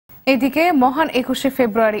এদিকে মহান ২১শে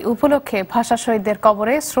ফেব্রুয়ারি উপলক্ষে ভাষা শহীদদের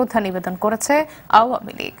কবরে শ্রদ্ধা নিবেদন করেছে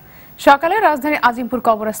আওয়ামী লীগ। সকালে রাজধানীর আজিমপুর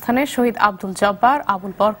কবরস্থানে শহীদ আব্দুল জব্বার,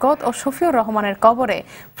 আবুল বরকত ও শফিউর রহমানের কবরে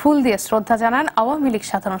ফুল দিয়ে শ্রদ্ধা জানান আওয়ামী লীগ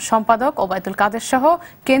সাধারণ সম্পাদক ওবায়দুল কাদের সহ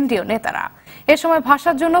কেন্দ্রীয় নেতারা। এ সময়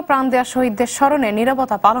ভাষার জন্য প্রাণ দেয়া শহীদদের স্মরণে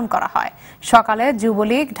নীরবতা পালন করা হয়। সকালে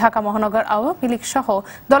যুবলীগ, ঢাকা মহানগর আওয়ামী লীগ সহ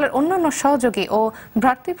দলের অন্যান্য সহযোগী ও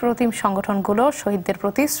ভ্রাতৃপ্রতিম সংগঠনগুলো শহীদদের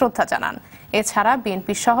প্রতি শ্রদ্ধা জানান। এছাড়া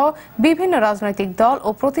বিএনপি সহ বিভিন্ন রাজনৈতিক দল ও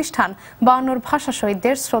প্রতিষ্ঠান ৫২ ভাষা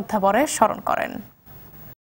শহীদদের শ্রদ্ধাভরে স্মরণ করেন।